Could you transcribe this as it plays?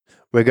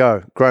We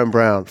go. Graham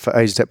Brown for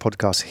Asia Tech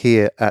Podcast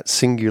here at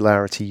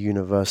Singularity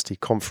University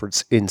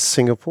Conference in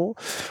Singapore,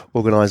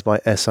 organised by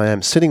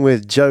SIM. Sitting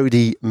with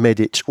Jody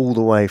Medich all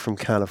the way from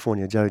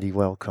California. Jody,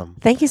 welcome.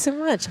 Thank you so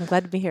much. I'm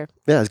glad to be here.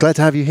 Yeah, it's glad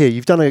to have you here.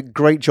 You've done a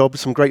great job,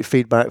 some great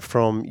feedback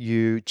from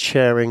you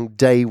chairing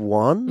day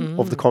one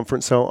of the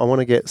conference. So I want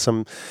to get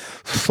some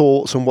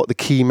thoughts on what the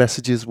key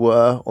messages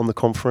were on the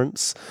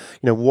conference.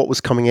 You know, what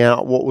was coming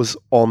out, what was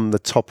on the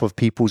top of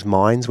people's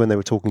minds when they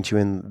were talking to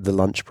you in the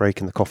lunch break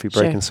and the coffee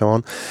break and so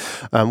on.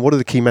 What are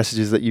the key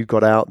messages that you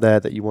got out there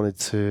that you wanted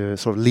to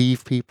sort of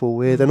leave people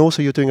with? And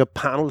also you're doing a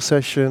panel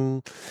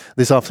session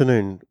this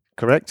afternoon,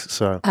 correct?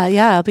 So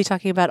yeah, I'll be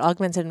talking about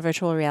augmented and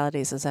virtual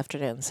realities this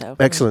afternoon. So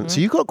excellent. So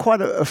you've got quite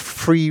a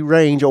free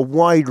range, a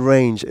wide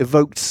range,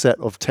 evoked set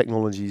of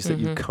technologies that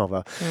you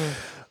cover.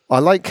 I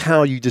like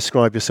how you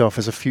describe yourself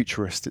as a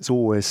futurist. It's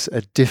always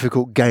a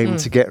difficult game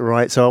to get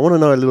right. So I want to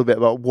know a little bit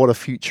about what a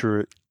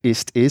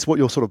futurist is, what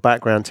your sort of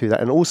background to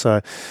that. And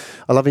also,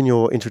 I love in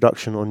your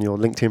introduction on your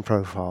LinkedIn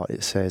profile,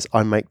 it says,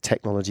 I make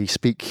technology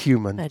speak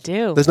human. I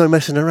do. There's no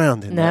messing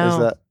around in that, is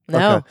that?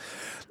 No. Okay.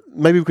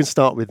 Maybe we can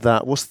start with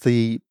that. What's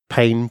the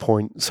pain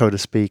point, so to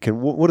speak,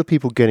 and what are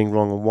people getting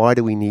wrong, and why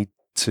do we need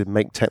to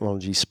make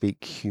technology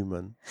speak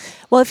human?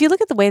 Well, if you look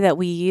at the way that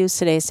we use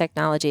today's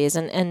technologies,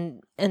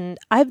 and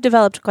I've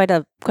developed quite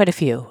a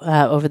few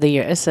over the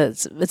years. So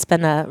it's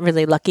been a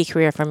really lucky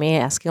career for me.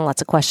 Asking lots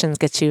of questions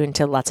gets you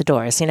into lots of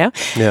doors, you know?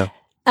 Yeah.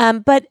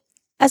 But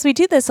as we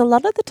do this, a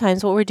lot of the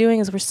times what we're doing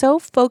is we're so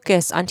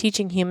focused on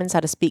teaching humans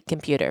how to speak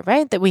computer,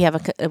 right? That we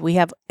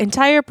have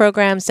entire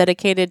programs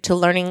dedicated to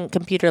learning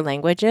computer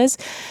languages.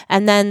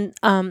 And then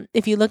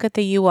if you look at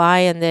the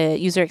UI and the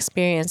user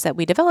experience that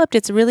we developed,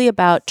 it's really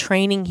about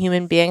training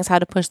human beings how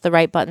to push the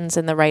right buttons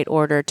in the right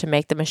order to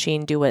make the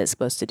machine do what it's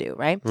supposed to do,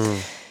 right?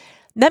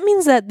 That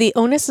means that the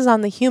onus is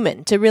on the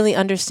human to really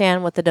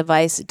understand what the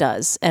device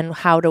does and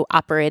how to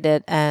operate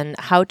it and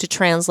how to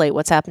translate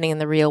what's happening in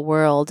the real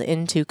world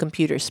into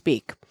computer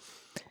speak.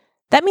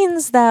 That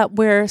means that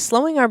we're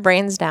slowing our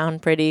brains down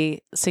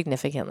pretty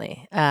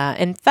significantly.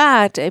 In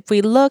fact, if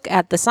we look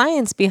at the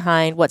science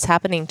behind what's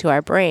happening to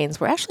our brains,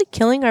 we're actually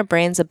killing our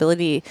brain's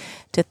ability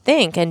to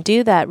think and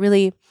do that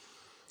really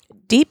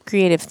deep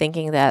creative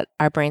thinking that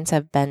our brains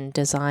have been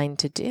designed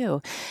to do.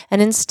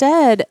 And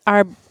instead,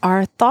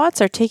 our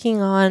thoughts are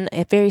taking on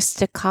a very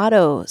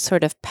staccato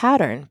sort of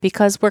pattern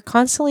because we're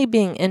constantly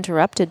being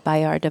interrupted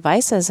by our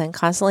devices and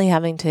constantly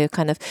having to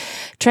kind of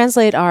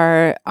translate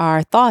our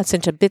thoughts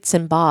into bits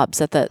and bobs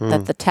that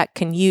the tech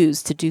can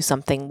use to do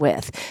something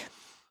with.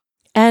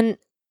 And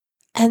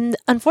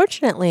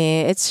unfortunately,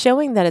 it's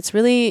showing that it's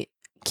really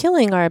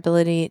killing our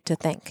ability to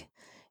think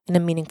in a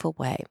meaningful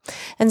way.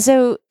 And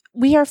so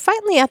we are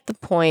finally at the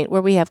point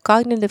where we have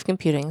cognitive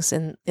computing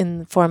in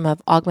the form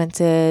of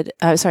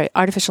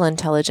artificial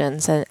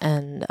intelligence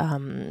and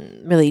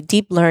really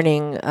deep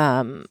learning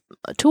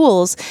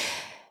tools.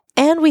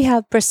 And we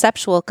have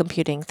perceptual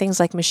computing, things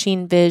like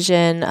machine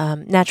vision,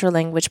 natural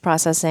language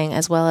processing,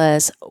 as well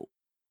as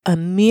a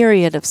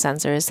myriad of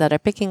sensors that are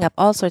picking up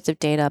all sorts of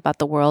data about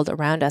the world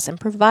around us and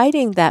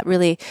providing that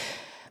really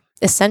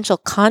essential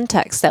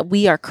context that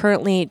we are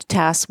currently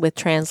tasked with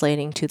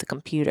translating to the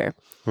computer.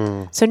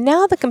 So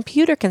now the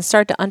computer can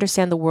start to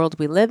understand the world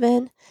we live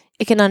in.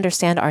 It can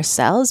understand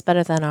ourselves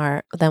better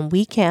than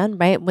we can,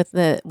 right? With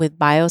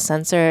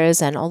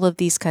biosensors and all of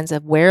these kinds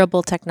of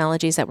wearable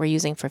technologies that we're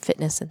using for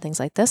fitness and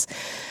things like this.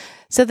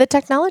 So the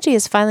technology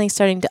is finally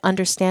starting to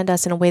understand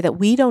us in a way that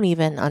we don't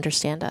even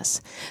understand us.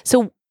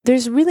 So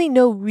there's really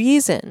no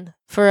reason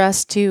for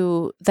us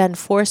to then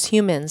force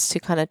humans to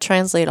kind of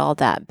translate all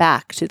that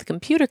back to the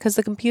computer because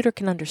the computer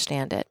can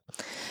understand it.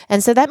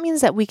 And so that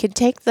means that we can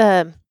take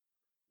the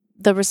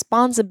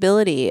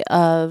responsibility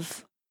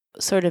of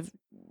sort of,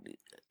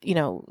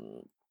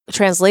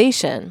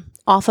 translation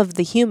off of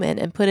the human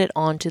and put it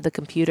onto the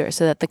computer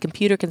so that the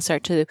computer can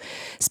start to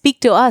speak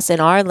to us in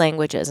our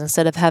languages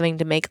instead of having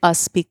to make us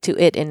speak to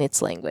it in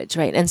its language,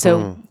 right? And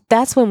so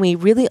that's when we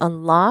really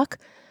unlock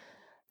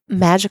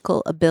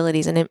magical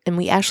abilities and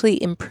we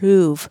actually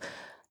improve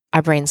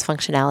our brain's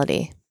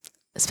functionality,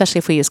 especially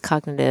if we use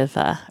cognitive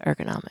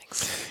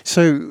ergonomics.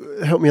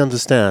 So help me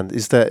understand,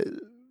 is that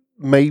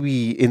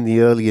maybe in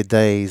the earlier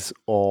days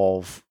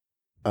of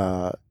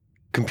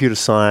computer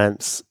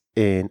science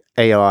in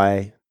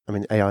AI, I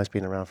mean, AI has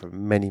been around for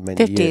many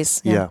 50s,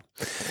 years. Yeah.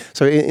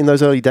 So in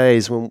those early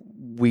days when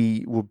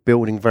we were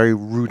building very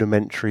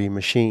rudimentary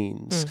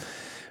machines,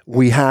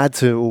 we had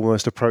to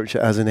almost approach it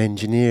as an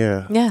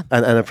engineer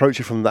and approach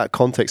it from that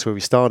context where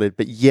we started.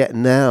 But yet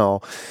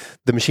now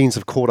the machines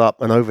have caught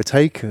up and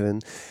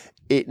overtaken.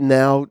 It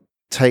now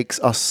takes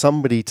us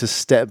somebody to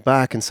step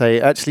back and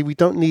say, actually, we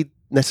don't need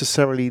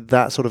necessarily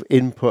that sort of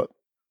input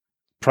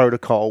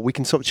protocol. We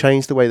can sort of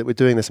change the way that we're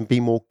doing this and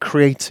be more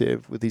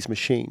creative with these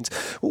machines.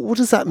 What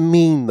does that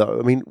mean, though?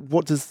 I mean,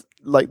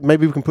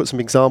 maybe we can put some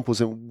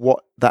examples in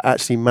what that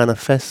actually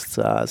manifests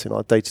as in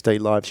our day-to-day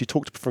lives. You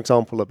talked, for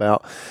example,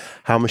 about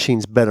how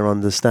machines better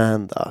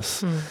understand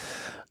us.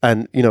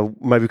 And,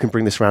 maybe we can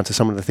bring this around to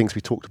some of the things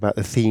we talked about,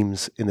 the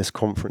themes in this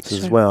conference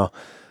as well.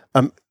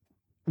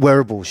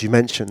 wearables, you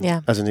mentioned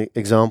as an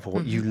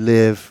example. You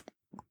live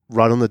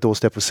right on the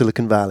doorstep of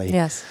Silicon Valley.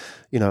 Yes.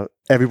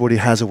 Everybody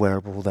has a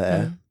wearable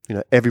there.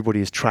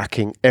 Everybody is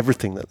tracking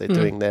everything that they're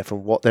doing there,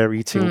 from what they're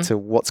eating to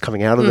what's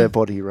coming out of their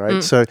body,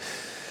 right? So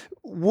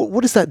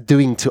what is that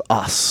doing to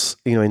us,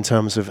 in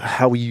terms of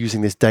how we're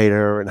using this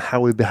data and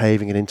how we're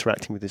behaving and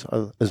interacting with this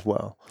as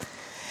well?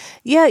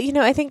 Yeah,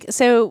 I think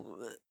so.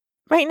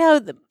 Right now,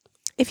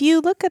 if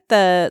you look at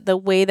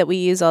the way that we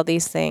use all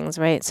these things,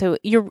 right? So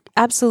you're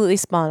absolutely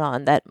spot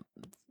on that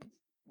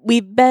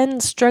we've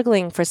been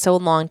struggling for so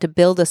long to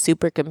build a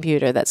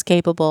supercomputer that's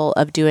capable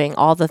of doing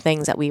all the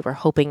things that we were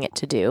hoping it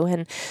to do.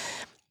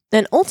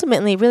 And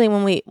ultimately, really,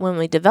 when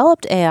we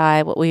developed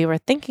AI, what we were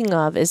thinking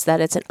of is that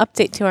it's an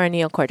update to our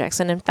neocortex.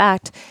 And in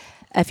fact,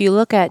 if you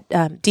look at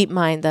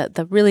DeepMind,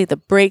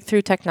 the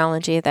breakthrough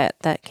technology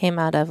that came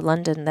out of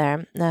London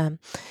there,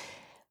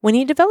 when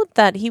he developed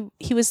that,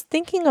 he was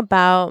thinking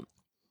about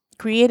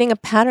creating a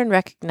pattern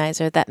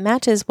recognizer that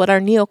matches what our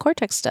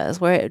neocortex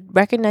does, where it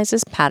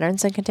recognizes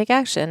patterns and can take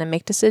action and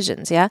make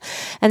decisions, yeah?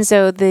 And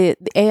so the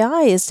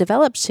AI is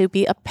developed to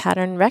be a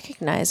pattern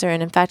recognizer,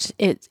 and in fact,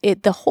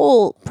 the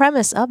whole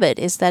premise of it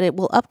is that it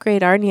will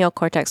upgrade our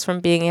neocortex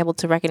from being able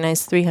to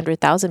recognize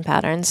 300,000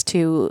 patterns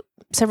to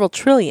several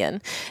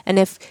trillion. And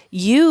if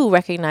you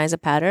recognize a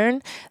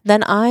pattern,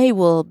 then I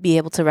will be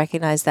able to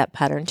recognize that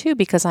pattern too,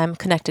 because I'm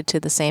connected to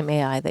the same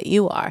AI that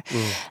you are.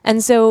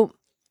 And so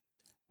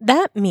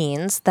that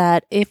means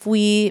that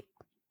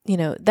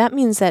that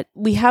means that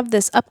we have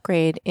this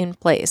upgrade in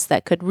place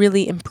that could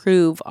really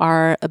improve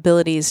our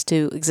abilities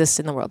to exist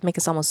in the world, make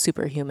us almost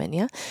superhuman,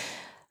 yeah?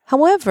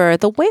 However,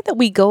 the way that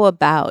we go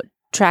about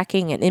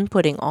tracking and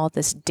inputting all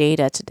this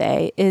data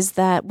today is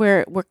that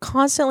we're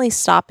constantly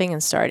stopping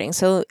and starting.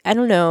 So I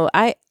don't know,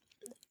 I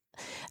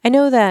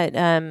know that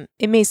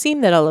it may seem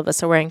that all of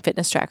us are wearing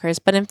fitness trackers,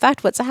 but in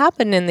fact, what's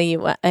happened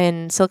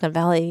in Silicon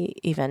Valley,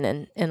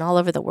 even and all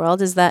over the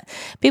world, is that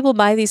people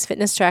buy these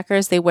fitness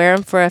trackers. They wear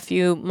them for a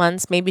few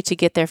months, maybe to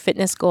get their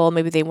fitness goal.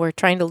 Maybe they were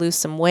trying to lose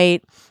some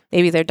weight.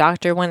 Maybe their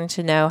doctor wanted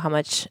to know how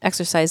much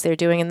exercise they're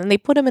doing, and then they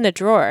put them in a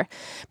drawer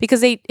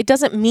because it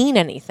doesn't mean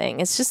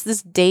anything. It's just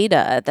this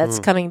data that's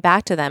coming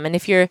back to them. And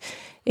if you're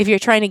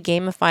trying to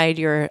gamify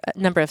your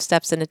number of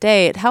steps in a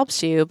day, it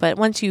helps you. But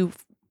once you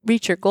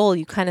reach your goal,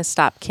 you kind of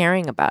stop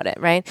caring about it,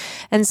 right?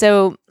 And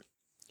so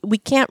we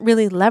can't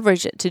really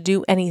leverage it to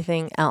do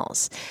anything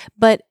else.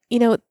 But,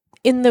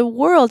 in the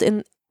world,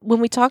 when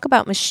we talk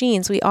about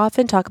machines, we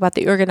often talk about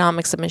the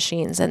ergonomics of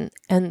machines. And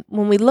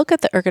when we look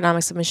at the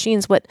ergonomics of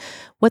machines, what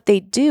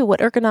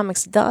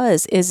ergonomics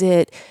does is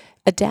it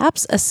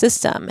adapts a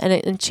system and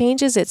it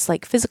changes its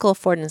physical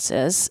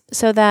affordances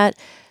so that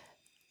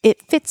it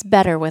fits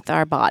better with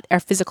our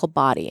physical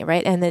body,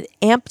 right? And it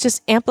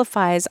just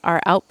amplifies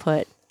our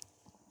output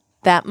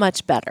that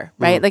much better,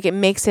 right? Like it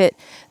makes it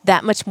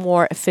that much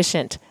more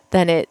efficient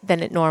than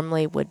it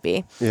normally would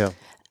be. Yeah.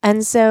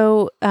 And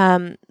so,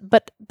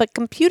 but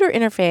computer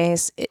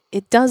interface,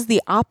 it does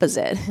the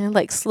opposite.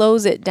 It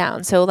slows it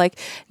down. So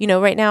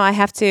right now I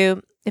have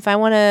to, if I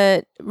want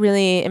to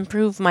really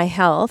improve my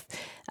health,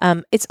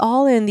 it's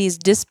all in these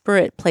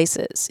disparate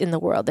places in the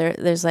world.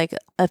 There's a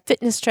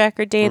fitness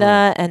tracker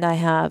data, and I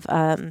have,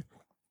 I'm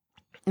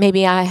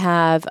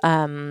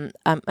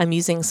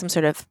using some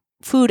sort of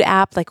food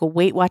app, like a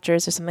Weight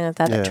Watchers or something like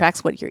that, that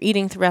tracks what you're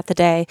eating throughout the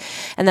day.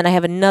 And then I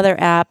have another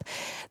app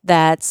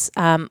that's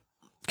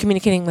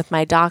communicating with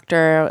my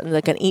doctor,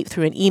 like an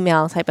through an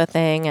email type of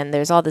thing. And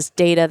there's all this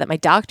data that my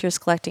doctor is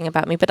collecting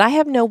about me, but I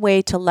have no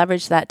way to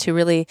leverage that to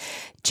really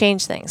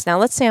change things. Now,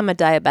 let's say I'm a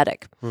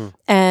diabetic.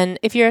 And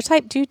if you're a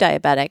type 2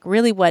 diabetic,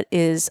 really what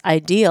is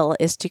ideal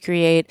is to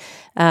create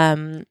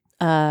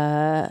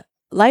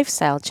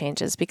lifestyle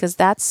changes, because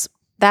that's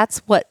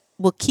what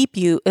will keep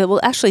you, it will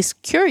actually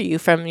cure you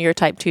from your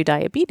type 2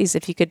 diabetes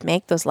if you could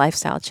make those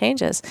lifestyle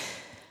changes.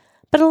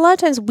 But a lot of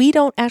times we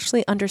don't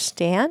actually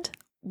understand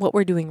what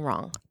we're doing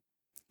wrong.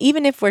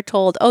 Even if we're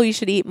told, oh, you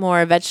should eat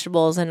more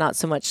vegetables and not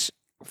so much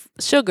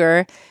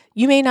sugar,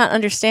 you may not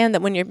understand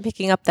that when you're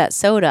picking up that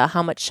soda,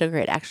 how much sugar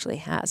it actually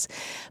has.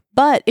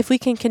 But if we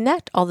can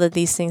connect all of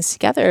these things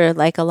together,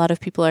 like a lot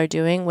of people are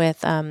doing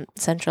with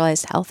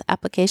centralized health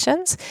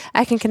applications,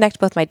 I can connect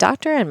both my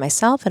doctor and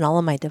myself and all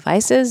of my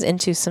devices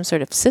into some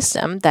sort of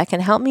system that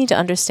can help me to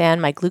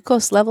understand my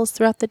glucose levels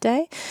throughout the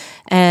day,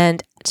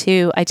 and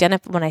to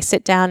identify when I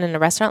sit down in a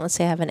restaurant, let's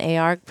say I have an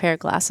AR pair of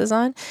glasses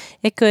on,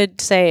 it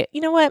could say, you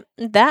know what,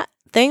 that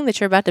thing that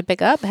you're about to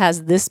pick up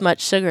has this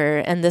much sugar,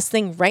 and this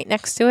thing right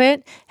next to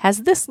it has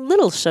this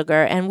little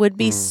sugar and would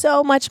be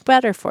so much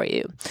better for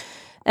you.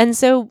 And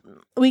so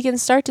we can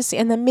start to see,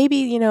 and then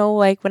maybe,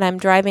 when I'm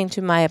driving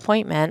to my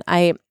appointment,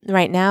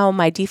 right now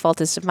my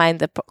default is to find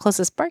the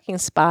closest parking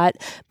spot,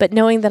 but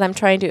knowing that I'm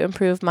trying to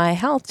improve my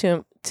health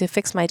to to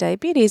fix my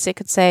diabetes, it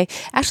could say,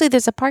 actually,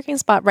 there's a parking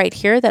spot right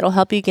here that'll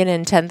help you get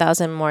in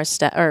 10,000 more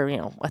steps, or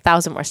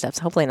 1,000 more steps.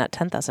 Hopefully not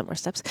 10,000 more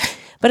steps,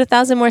 but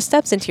 1,000 more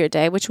steps into your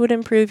day, which would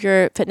improve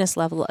your fitness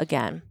level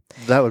again.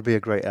 That would be a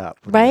great app,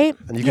 right?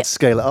 And you could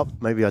scale it up.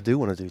 Maybe I do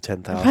want to do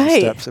 10,000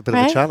 steps. A bit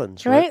of a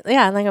challenge, right?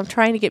 Yeah, like I'm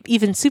trying to get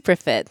even super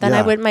fit. Then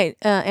I might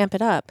amp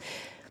it up.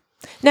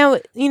 Now,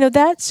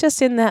 that's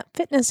just in that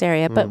fitness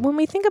area. But when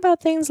we think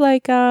about things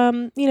like,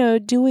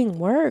 doing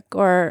work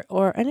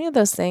or any of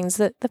those things,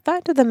 the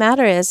fact of the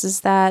matter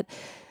is that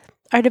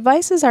our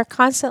devices are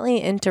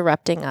constantly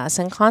interrupting us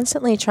and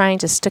constantly trying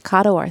to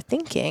staccato our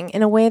thinking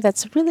in a way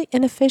that's really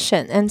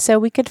inefficient. And so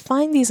we could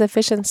find these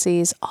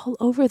efficiencies all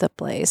over the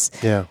place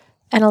and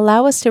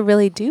allow us to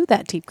really do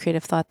that deep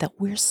creative thought that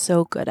we're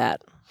so good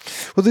at.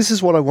 Well, this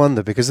is what I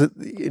wonder, because,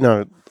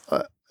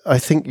 I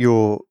think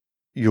your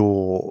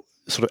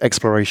sort of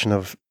exploration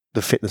of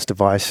the fitness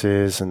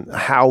devices and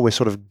how we're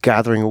sort of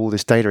gathering all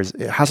this data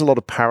it has a lot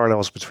of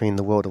parallels between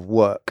the world of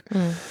work,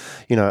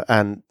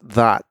 and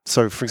that.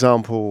 So, for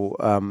example,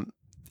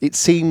 it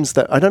seems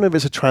that, I don't know if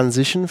it's a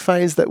transition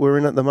phase that we're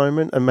in at the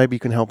moment, and maybe you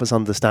can help us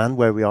understand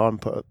where we are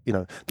and put,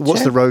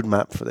 what's the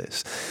roadmap for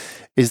this,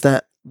 is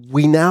that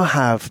we now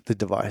have the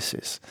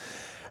devices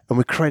and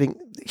we're creating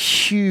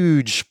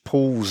huge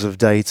pools of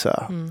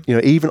data,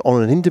 even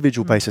on an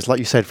individual basis. Like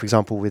you said, for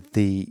example, with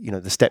the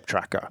step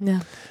tracker. Yeah.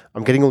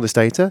 I'm getting all this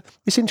data.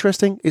 It's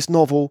interesting. It's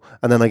novel.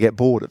 And then I get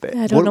bored of it.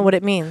 I don't know what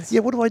it means.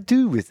 Yeah. What do I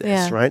do with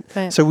this? Right.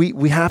 So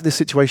we have this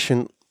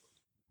situation.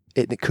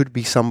 It could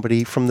be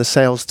somebody from the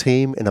sales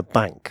team in a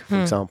bank,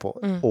 for example,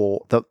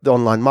 or the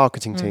online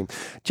marketing team,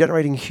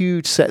 generating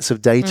huge sets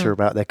of data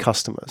about their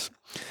customers.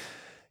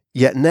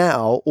 Yet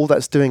now all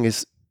that's doing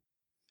is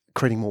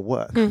creating more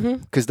work,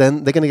 because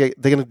then they're going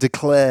to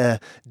declare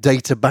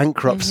data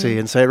bankruptcy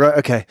and say, right,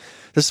 okay,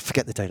 let's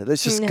forget the data.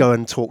 Let's just go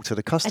and talk to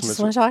the customers. I just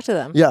want to talk to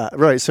them. Yeah,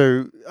 right.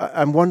 So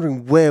I'm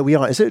wondering where we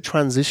are. Is it a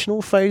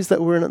transitional phase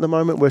that we're in at the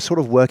moment? We're sort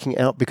of working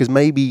out, because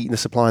maybe the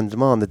supply and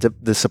demand,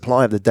 the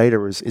supply of the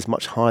data is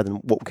much higher than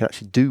what we can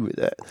actually do with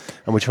it,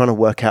 and we're trying to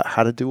work out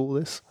how to do all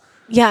this.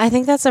 Yeah, I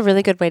think that's a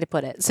really good way to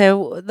put it.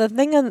 So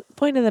the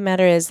point of the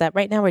matter is that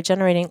right now we're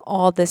generating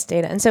all this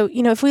data, and so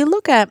if we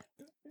look at,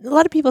 a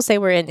lot of people say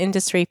we're in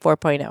Industry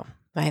 4.0,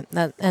 right?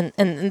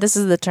 And this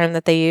is the term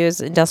that they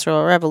use,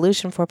 Industrial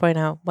Revolution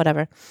 4.0,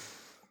 whatever.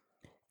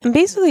 And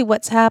basically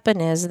what's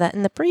happened is that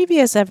in the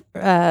previous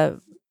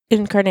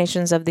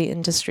incarnations of the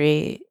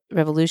Industry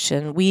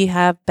Revolution, we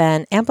have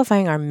been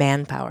amplifying our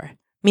manpower,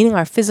 meaning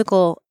our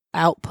physical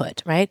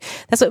output, right?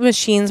 That's what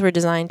machines were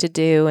designed to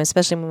do,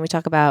 especially when we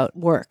talk about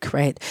work,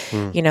 right?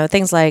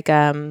 Things like,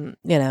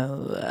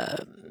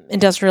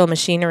 industrial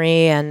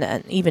machinery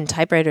and even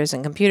typewriters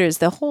and computers.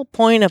 The whole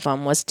point of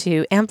them was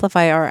to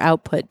amplify our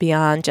output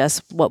beyond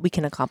just what we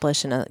can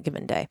accomplish in a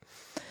given day.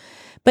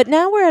 But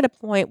now we're at a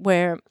point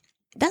where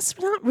that's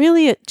not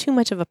really too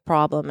much of a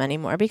problem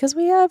anymore, because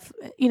we have,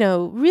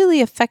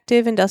 really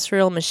effective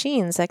industrial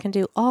machines that can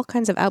do all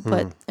kinds of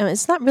output. And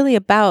it's not really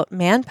about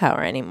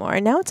manpower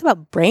anymore. Now it's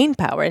about brain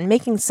power and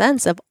making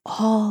sense of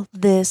all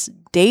this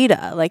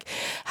data. Like,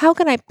 how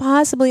can I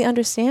possibly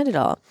understand it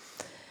all?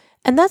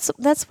 And that's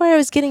where I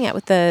was getting at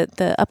with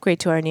the upgrade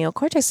to our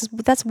neocortex.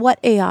 That's what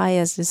AI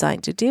is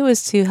designed to do,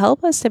 is to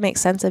help us to make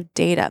sense of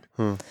data.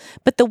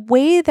 But the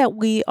way that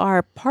we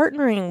are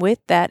partnering with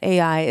that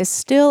AI is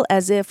still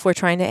as if we're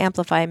trying to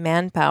amplify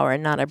manpower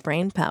and not our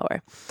brain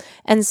power.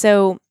 And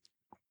so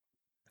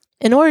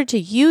in order to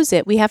use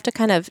it, we have to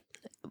kind of,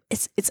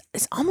 it's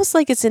almost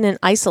like it's in an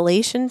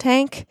isolation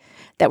tank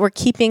that we're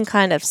keeping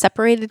kind of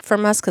separated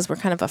from us because we're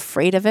kind of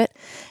afraid of it,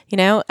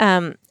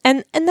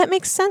 and that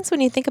makes sense when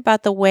you think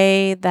about the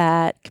way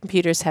that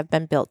computers have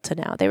been built to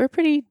now. They were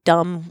pretty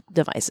dumb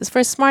devices. For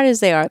as smart as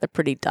they are, they're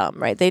pretty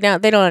dumb, right? They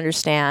don't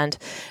understand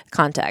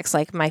context.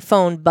 Like, my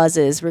phone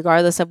buzzes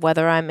regardless of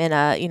whether I'm in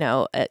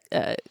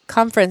a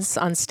conference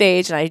on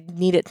stage and I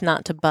need it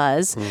not to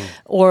buzz,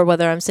 or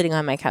whether I'm sitting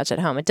on my couch at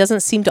home. It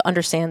doesn't seem to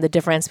understand the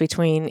difference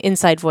between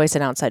inside voice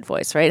and outside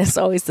voice, right? It's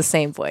always the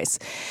same voice.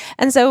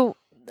 And so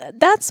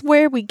that's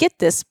where we get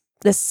this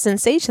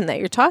sensation that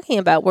you're talking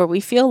about, where we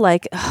feel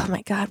like, oh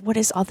my God, what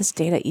is all this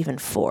data even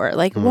for?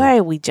 Like, why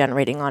are we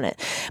generating on it?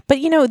 But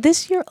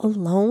this year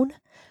alone,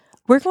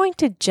 we're going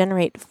to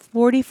generate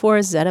 44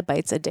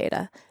 zettabytes of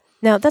data.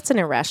 Now, that's an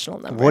irrational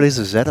number. What is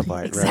a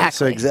zettabyte? Exactly. Right?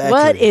 So exactly.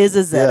 What is a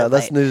zettabyte? Yeah,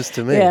 that's news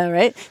to me. Yeah,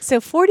 right? So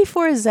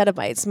 44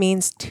 zettabytes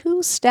means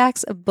 2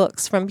 stacks of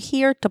books from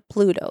here to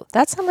Pluto.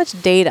 That's how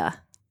much data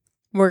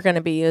we're going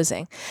to be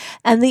using.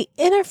 And the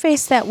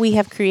interface that we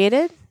have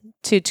created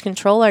to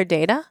control our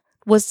data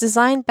was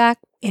designed back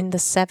in the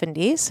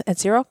 70s at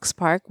Xerox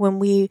PARC, when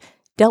we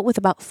dealt with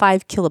about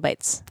 5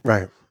 kilobytes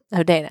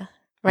of data,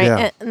 right?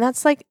 Yeah. And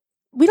that's like,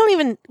 we don't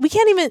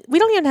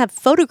even have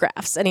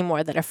photographs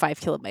anymore that are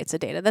 5 kilobytes of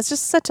data. That's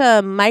just such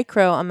a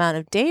micro amount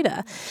of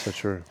data. So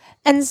true.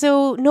 And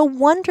so no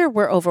wonder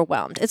we're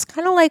overwhelmed. It's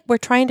kind of like we're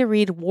trying to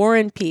read War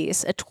and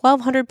Peace, a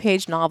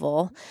 1,200-page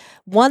novel,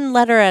 one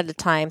letter at a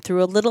time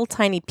through a little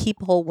tiny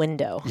peephole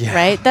window,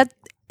 right?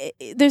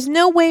 there's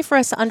no way for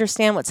us to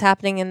understand what's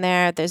happening in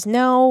there. There's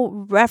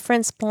no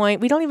reference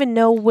point. We don't even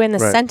know when a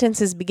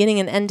sentence is beginning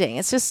and ending.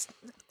 It's just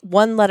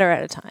one letter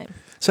at a time.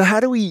 So how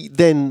do we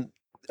then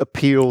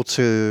appeal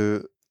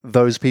to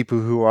those people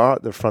who are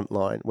at the front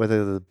line,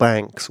 whether the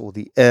banks or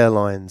the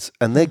airlines,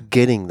 and they're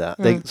getting that.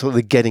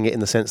 They're getting it in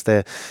the sense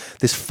they're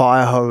this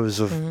fire hose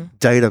of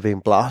data being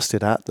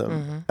blasted at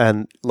them.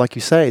 And like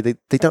you say,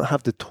 they don't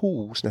have the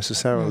tools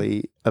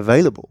necessarily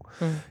available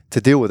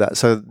to deal with that.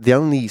 So the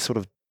only sort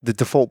of the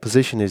default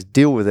position is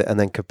deal with it and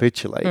then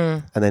capitulate.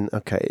 And then,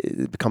 okay,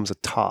 it becomes a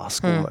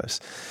task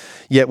almost.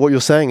 Yet what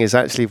you're saying is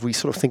actually, if we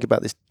sort of think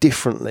about this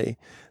differently,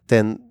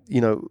 then,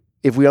 you know,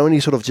 if we only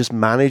sort of just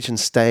manage and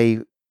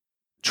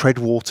tread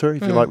water,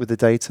 if you like, with the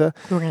data,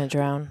 we're going to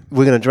drown.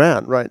 We're going to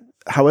drown, right?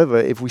 However,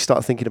 if we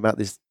start thinking about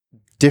this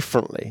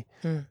differently,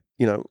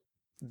 you know,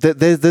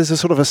 there's a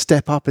sort of a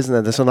step up, isn't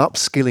there? There's an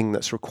upskilling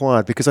that's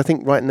required, because I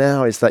think right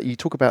now is that you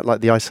talk about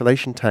like the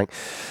isolation tank.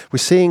 We're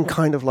seeing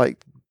kind of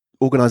like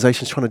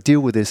organizations trying to deal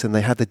with this, and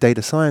they have the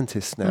data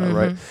scientists now,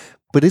 right?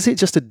 But is it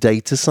just a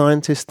data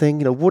scientist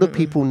thing? You know, what do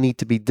people need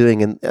to be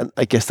doing? And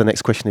I guess the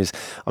next question is,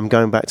 I'm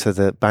going back to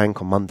the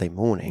bank on Monday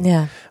morning,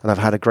 and I've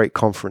had a great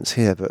conference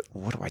here, but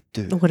what do I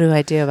do? What do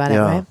I do about it,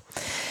 right?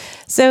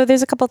 So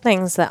there's a couple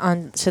things that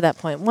on to that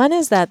point. One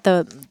is that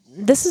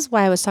this is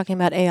why I was talking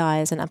about AI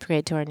as an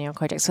upgrade to our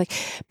neocortex.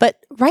 But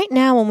right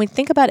now, when we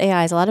think about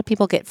AIs, a lot of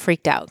people get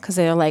freaked out because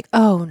they're like,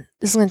 oh,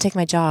 this is going to take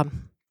my job.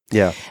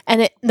 Yeah.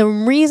 And the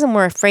reason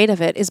we're afraid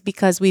of it is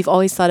because we've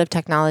always thought of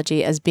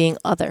technology as being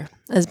other,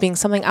 as being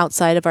something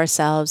outside of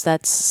ourselves.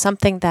 That's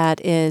something that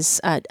is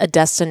a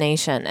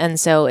destination. And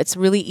so it's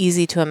really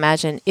easy to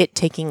imagine it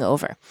taking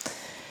over.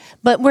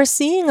 But we're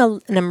seeing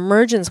an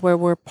emergence where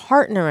we're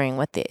partnering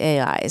with the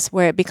AIs,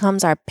 where it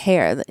becomes our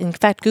pair. In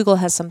fact, Google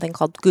has something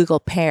called Google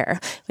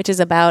Pair, which is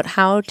about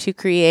how to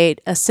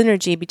create a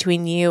synergy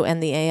between you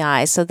and the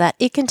AI so that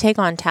it can take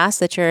on tasks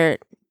that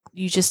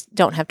you just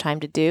don't have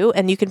time to do,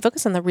 and you can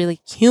focus on the really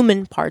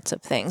human parts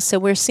of things. So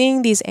we're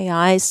seeing these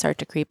AIs start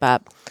to creep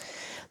up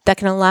that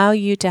can allow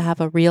you to have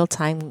a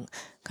real-time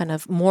kind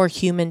of more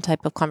human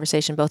type of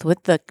conversation, both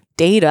with the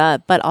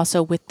data, but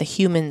also with the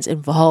humans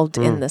involved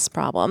in this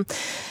problem.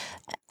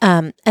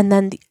 And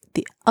then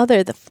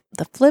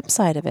the flip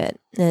side of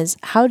it is,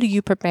 how do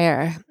you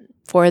prepare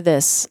for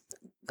this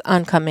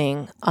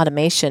oncoming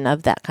automation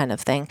of that kind of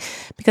thing?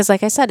 Because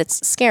like I said,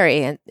 it's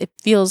scary, and it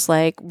feels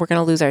like we're going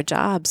to lose our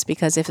jobs,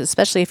 because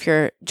especially if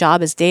your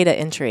job is data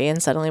entry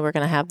and suddenly we're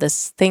going to have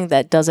this thing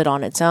that does it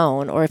on its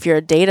own, or if you're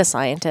a data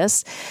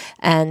scientist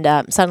and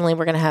suddenly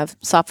we're going to have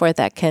software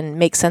that can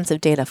make sense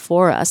of data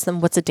for us, then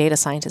what's a data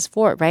scientist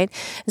for, right?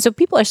 And so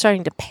people are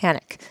starting to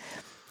panic.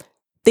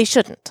 They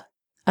shouldn't.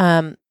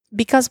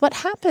 Because what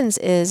happens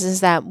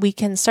is that we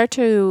can start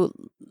to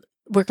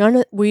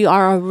we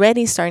are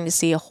already starting to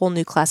see a whole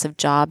new class of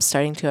jobs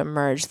starting to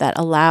emerge that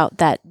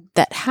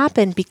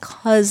happen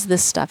because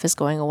this stuff is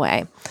going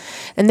away.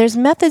 And there's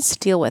methods to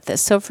deal with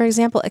this. So for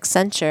example,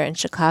 Accenture in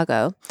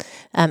Chicago,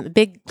 a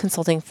big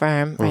consulting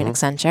firm, right,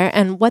 Accenture,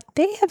 and what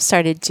they have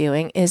started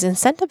doing is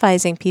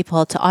incentivizing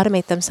people to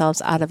automate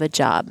themselves out of a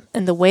job.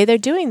 And the way they're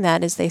doing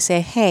that is they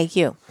say, hey,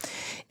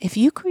 if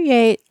you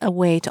create a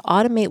way to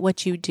automate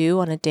what you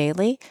do on a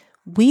daily,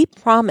 we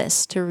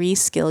promise to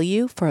reskill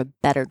you for a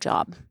better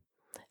job.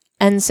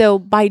 And so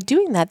by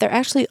doing that, they're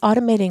actually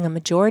automating a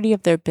majority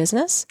of their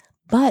business,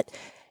 but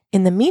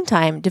in the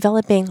meantime,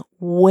 developing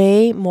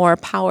way more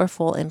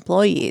powerful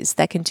employees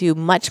that can do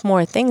much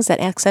more things that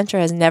Accenture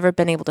has never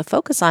been able to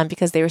focus on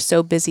because they were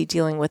so busy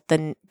dealing with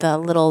the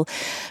little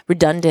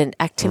redundant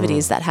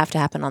activities that have to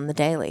happen on the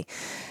daily.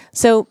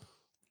 So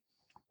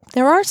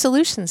there are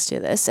solutions to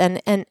this.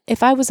 And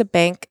if I was a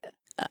bank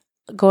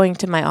going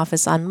to my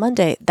office on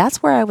Monday,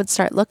 that's where I would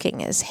start looking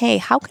is, hey,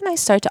 how can I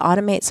start to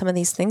automate some of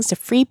these things to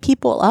free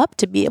people up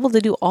to be able to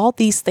do all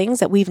these things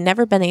that we've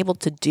never been able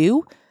to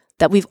do,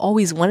 that we've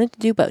always wanted to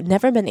do, but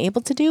never been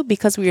able to do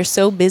because we are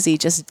so busy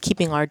just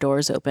keeping our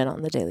doors open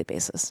on the daily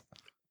basis.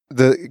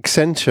 The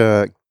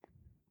Accenture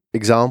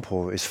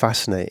example is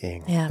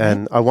fascinating. Yeah,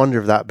 and I wonder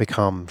if that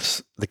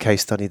becomes the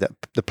case study, that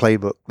the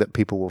playbook that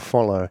people will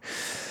follow.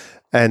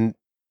 And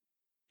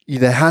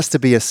there has to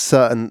be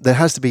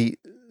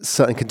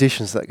certain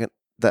conditions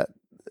that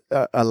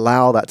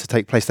allow that to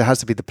take place. There has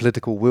to be the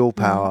political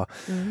willpower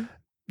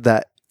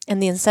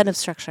and the incentive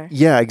structure.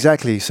 Yeah,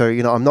 exactly. So,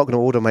 I'm not going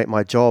to automate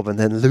my job and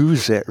then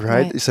lose it,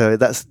 right? So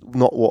that's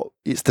not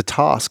it's the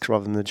task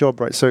rather than the job,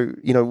 right? So,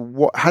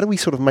 how do we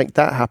sort of make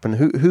that happen?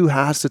 Who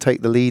has to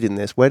take the lead in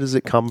this? Where does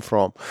it come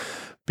from?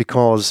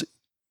 Because,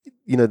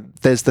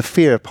 there's the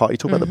fear part. You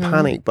talk about the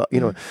panic, but,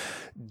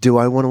 do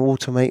I want to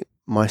automate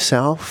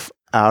myself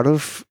out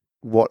of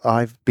what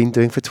I've been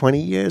doing for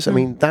 20 years? I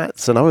mean,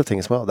 that's another thing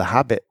as well, the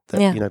habit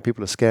that,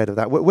 people are scared of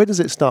that. Where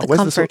does it start? The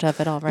comfort of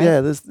it all, right?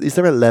 Yeah, is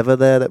there a lever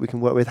there that we can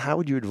work with? How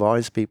would you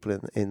advise people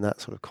in that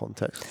sort of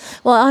context?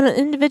 Well, on an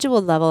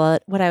individual level,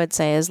 what I would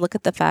say is look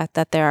at the fact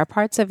that there are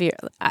parts of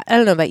I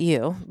don't know about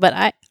you,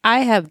 but I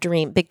have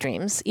big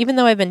dreams. Even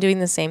though I've been doing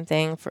the same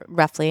thing for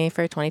roughly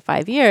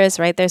 25 years,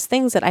 right? There's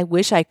things that I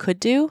wish I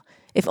could do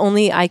If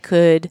only I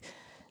could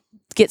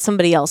get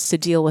somebody else to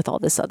deal with all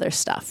this other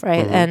stuff,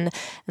 right? And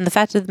the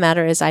fact of the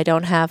matter is I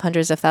don't have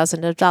hundreds of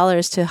thousands of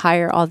dollars to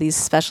hire all these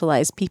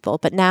specialized people,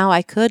 but now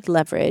I could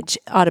leverage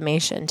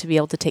automation to be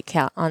able to take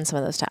on some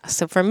of those tasks.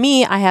 So for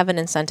me, I have an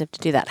incentive to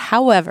do that.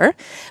 However,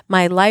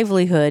 my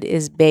livelihood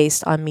is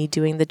based on me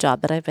doing the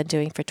job that I've been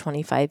doing for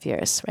 25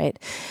 years, right?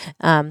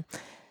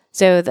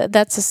 So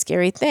that's a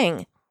scary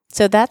thing.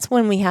 So that's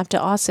when we have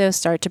to also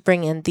start to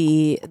bring in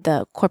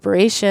the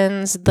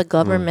corporations, the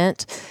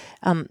government,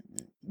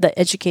 the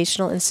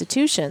educational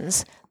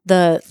institutions,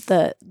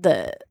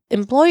 the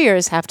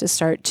employers have to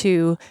start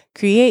to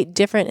create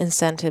different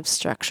incentive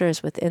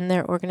structures within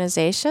their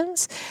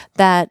organizations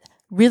that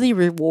really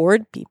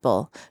reward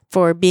people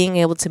for being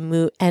able to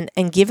move and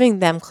giving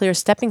them clear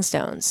stepping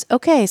stones.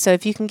 Okay, so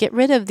if you can get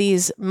rid of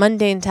these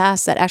mundane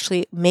tasks that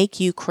actually make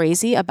you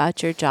crazy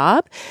about your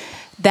job,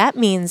 that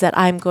means that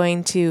I'm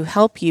going to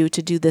help you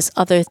to do this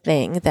other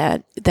thing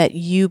that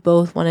you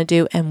both want to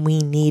do and we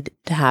need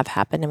to have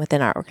happen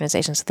within our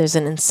organization. So there's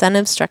an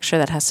incentive structure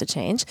that has to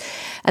change.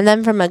 And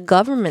then from a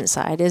government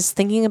side is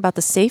thinking about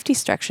the safety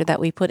structure that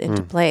we put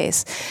into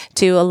place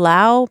to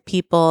allow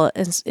people,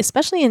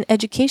 especially in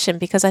education,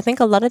 because I think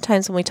a lot of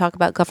times when we talk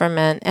about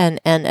government and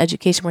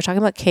education, we're talking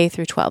about K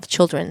through 12,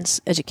 children's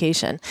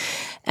education.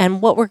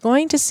 And what we're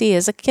going to see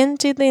is akin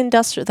to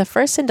the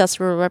first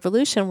industrial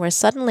revolution, where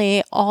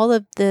suddenly all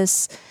of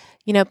this,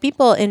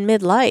 people in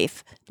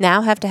midlife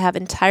now have to have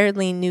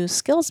entirely new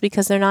skills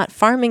because they're not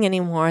farming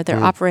anymore.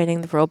 They're operating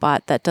the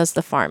robot that does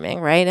the farming,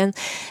 right?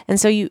 And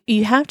so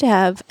you have to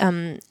have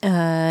an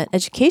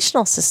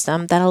educational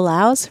system that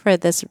allows for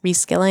this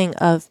reskilling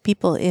of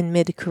people in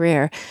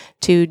mid-career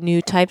to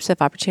new types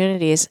of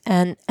opportunities.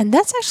 And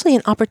that's actually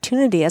an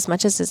opportunity as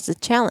much as it's a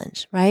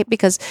challenge, right?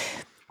 Because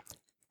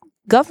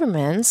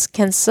governments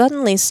can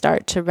suddenly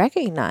start to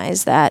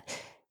recognize that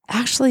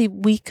actually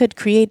we could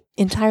create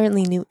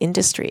entirely new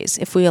industries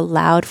if we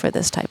allowed for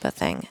this type of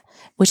thing,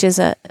 which is,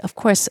 of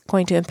course,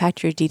 going to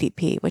impact your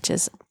GDP, which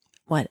is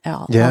what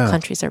all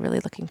countries are really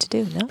looking to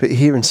do. No? But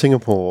here in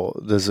Singapore,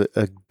 there's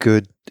a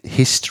good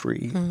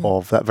history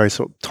of that very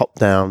sort of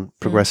top-down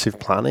progressive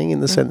planning,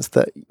 in the sense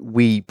that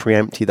we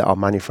preempted that our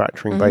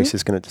manufacturing base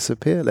is going to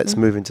disappear. Let's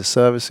move into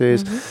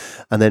services,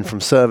 and then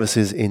from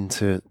services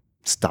into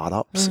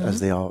startups, as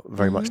they are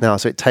very much now.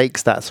 So it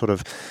takes that sort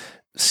of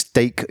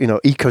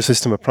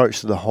ecosystem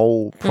approach to the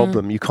whole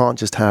problem. You can't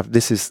just have,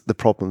 this is the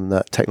problem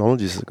that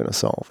technologies are going to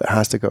solve. It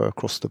has to go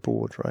across the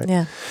board, right?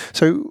 Yeah.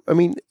 So, I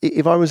mean,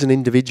 if I was an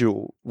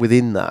individual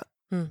within that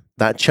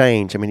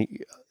change, I mean,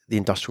 the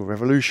Industrial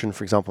Revolution,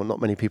 for example,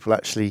 not many people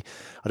actually,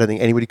 I don't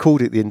think anybody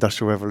called it the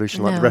Industrial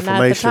Revolution, like the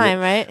Reformation. Not at the time,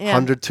 right?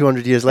 100,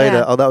 200 years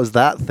later, that was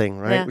that thing,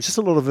 right? Yeah. Which is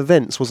a lot of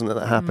events, wasn't it,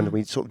 that happened? And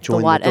we sort of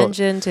joined the Watt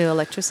engine to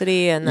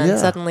electricity, and then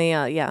suddenly,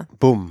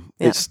 boom,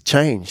 it's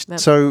changed. Yep.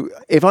 So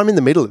if I'm in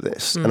the middle of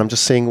this and I'm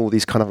just seeing all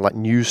these kind of like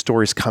news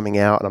stories coming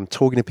out, and I'm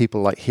talking to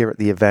people like here at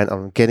the event,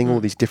 and I'm getting all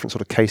these different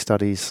sort of case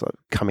studies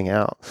coming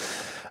out,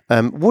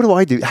 what do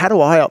I do? How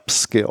do I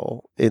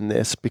upskill in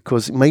this?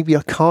 Because maybe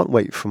I can't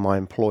wait for my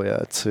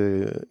employer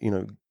to,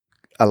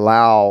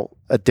 allow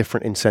a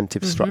different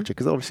incentive structure,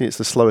 because obviously it's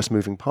the slowest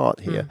moving part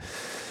here.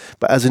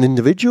 But as an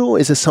individual,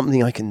 is there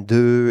something I can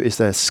do? Is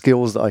there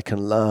skills that I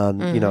can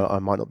learn? I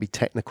might not be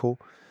technical.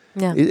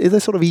 Yeah. Is there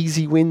sort of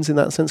easy wins in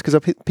that sense?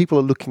 Because people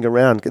are looking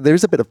around. There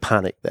is a bit of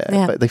panic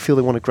there, but they feel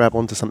they want to grab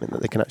onto something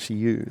that they can actually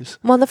use.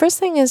 Well, the first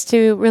thing is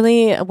to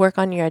really work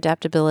on your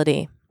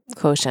adaptability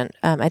quotient.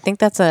 I think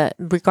that's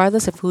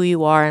regardless of who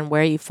you are and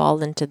where you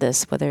fall into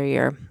this, whether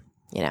you're,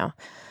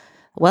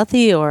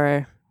 wealthy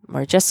or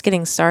just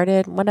getting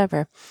started,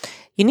 whatever,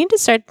 you need to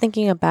start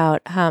thinking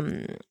about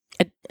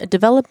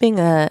developing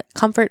a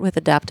comfort with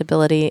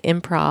adaptability,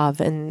 improv,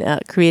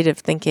 and creative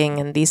thinking,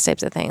 and these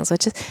types of things,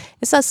 which is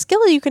it's a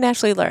skill you can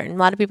actually learn. A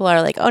lot of people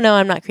are like, oh no,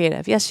 I'm not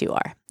creative. Yes, you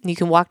are. You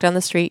can walk down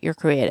the street, you're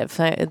creative.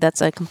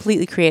 That's a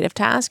completely creative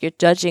task. You're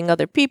judging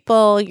other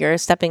people, you're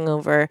stepping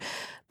over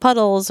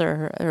puddles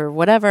or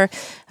whatever.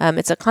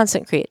 It's a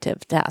constant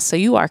creative task. So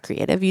you are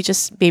creative. You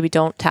just maybe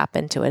don't tap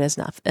into it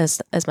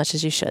as much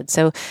as you should.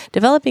 So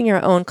developing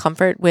your own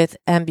comfort with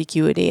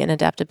ambiguity and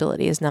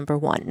adaptability is number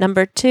one.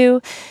 Number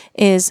two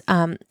is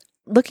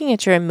looking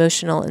at your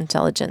emotional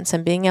intelligence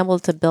and being able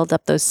to build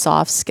up those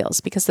soft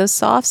skills, because those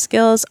soft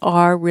skills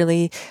are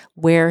really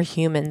where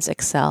humans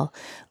excel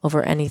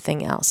over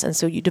anything else. And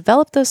so you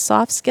develop those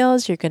soft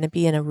skills, you're going to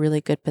be in a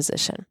really good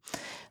position.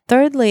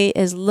 Thirdly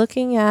is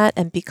looking at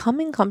and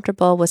becoming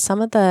comfortable with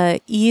some of the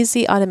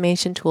easy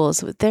automation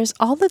tools. There's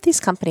all of these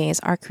companies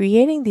are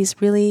creating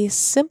these really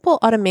simple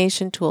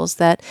automation tools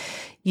that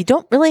you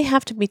don't really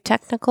have to be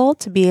technical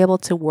to be able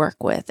to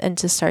work with and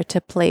to start to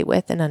play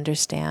with and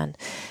understand.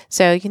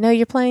 So,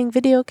 you're playing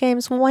video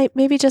games,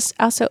 maybe just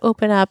also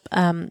open up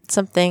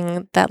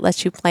something that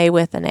lets you play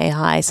with an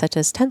AI, such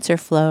as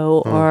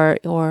TensorFlow, or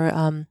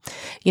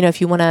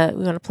if you want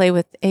to play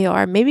with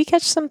AR, maybe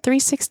catch some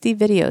 360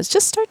 videos.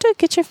 Just start to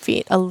get your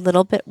feet a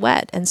little bit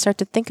wet and start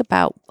to think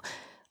about,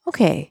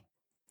 okay,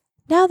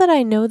 now that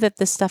I know that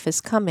this stuff is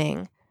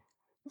coming,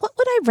 what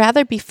would I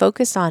rather be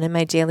focused on in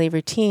my daily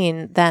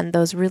routine than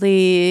those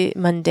really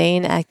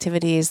mundane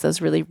activities,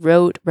 those really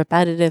rote,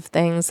 repetitive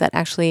things that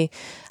actually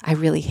I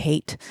really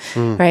hate,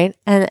 right?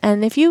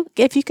 And if you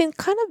can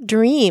kind of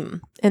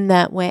dream in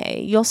that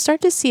way, you'll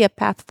start to see a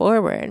path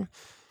forward.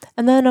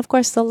 And then, of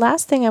course, the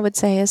last thing I would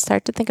say is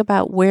start to think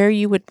about where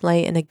you would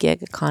play in a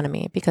gig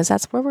economy, because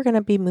that's where we're going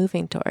to be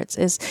moving towards,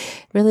 is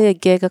really a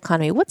gig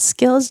economy. What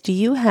skills do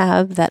you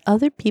have that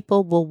other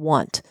people will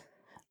want?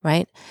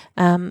 Right?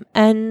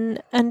 And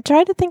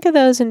try to think of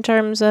those in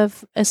terms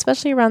of,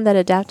 especially around that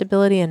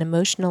adaptability and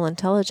emotional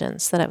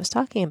intelligence that I was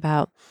talking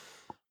about.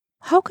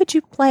 How could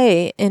you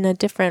play in a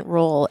different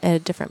role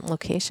at different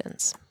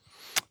locations?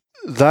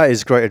 That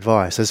is great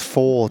advice. There's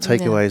 4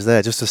 takeaways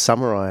there. Just to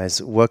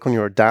summarize, work on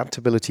your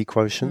adaptability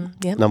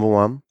quotient, number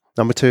 1.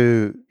 Number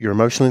 2, your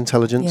emotional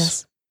intelligence.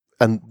 Yes.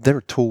 And there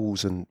are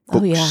tools and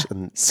books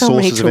and so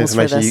sources of tools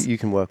information you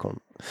can work on.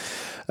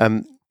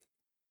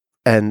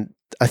 And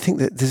I think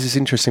that this is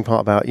interesting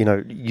part about,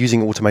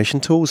 using automation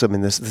tools. I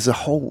mean, there's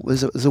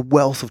a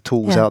wealth of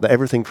tools out there,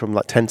 everything from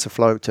like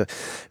TensorFlow to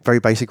very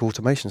basic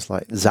automations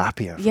like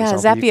Zapier. Yeah,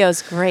 Zapier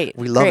is great.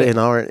 We love it in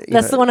our...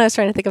 That's the one I was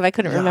trying to think of. I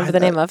couldn't remember the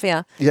name of,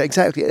 Yeah,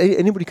 exactly.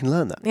 Anybody can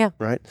learn that,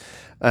 right?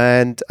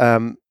 And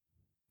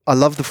I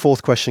love the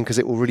 4th question because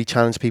it will really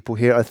challenge people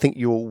here. I think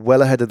you're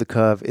well ahead of the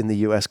curve in the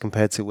US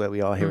compared to where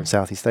we are here in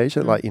Southeast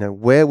Asia. Like,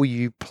 where will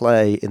you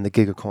play in the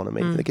gig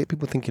economy? To get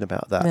people thinking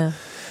about that. Yeah.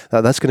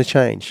 That's going to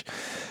change.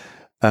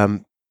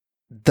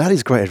 That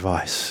is great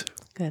advice.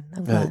 Good.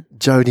 I'm glad.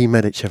 Jody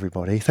Medich,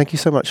 everybody. Thank you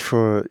so much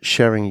for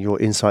sharing your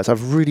insights.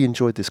 I've really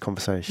enjoyed this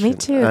conversation. Me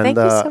too. Thank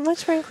you so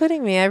much for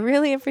including me. I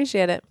really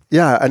appreciate it.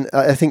 Yeah, and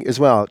I think as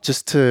well,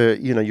 just to,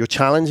 you're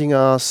challenging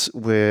us.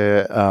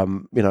 We're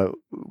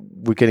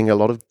getting a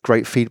lot of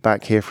great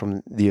feedback here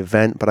from the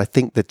event, but I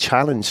think the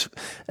challenge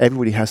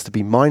everybody has to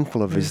be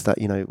mindful of is that,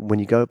 when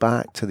you go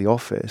back to the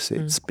office,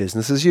 it's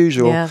business as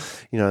usual. Yeah.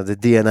 The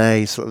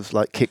DNA sort of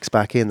like kicks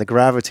back in, the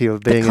gravity of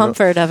being... The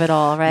comfort of it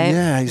all, right?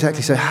 Yeah,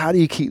 exactly. So how do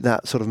you keep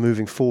that sort of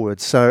moving forward?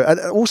 So, and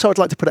also I'd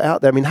like to put it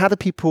out there. I mean, how do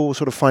people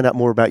sort of find out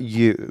more about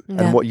you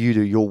and what you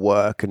do, your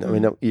work? And I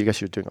mean, I guess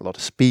you're doing a lot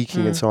of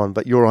speaking and so on,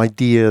 but your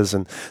ideas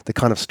and the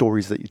kind of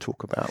stories that you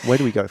talk about, where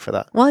do we go for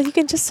that? Well, you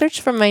can just search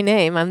for my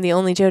name. I'm the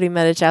only Jody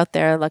Medich out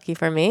there, lucky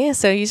for me.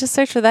 So you just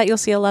search for that. You'll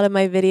see a lot of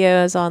my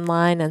videos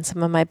online and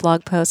some of my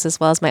blog posts as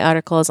well as my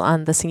articles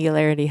on the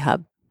Singularity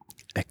Hub.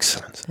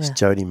 Excellent. It's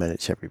Jody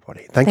Medich,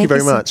 everybody. Thank you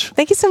very much.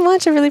 Thank you so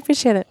much. I really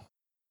appreciate it.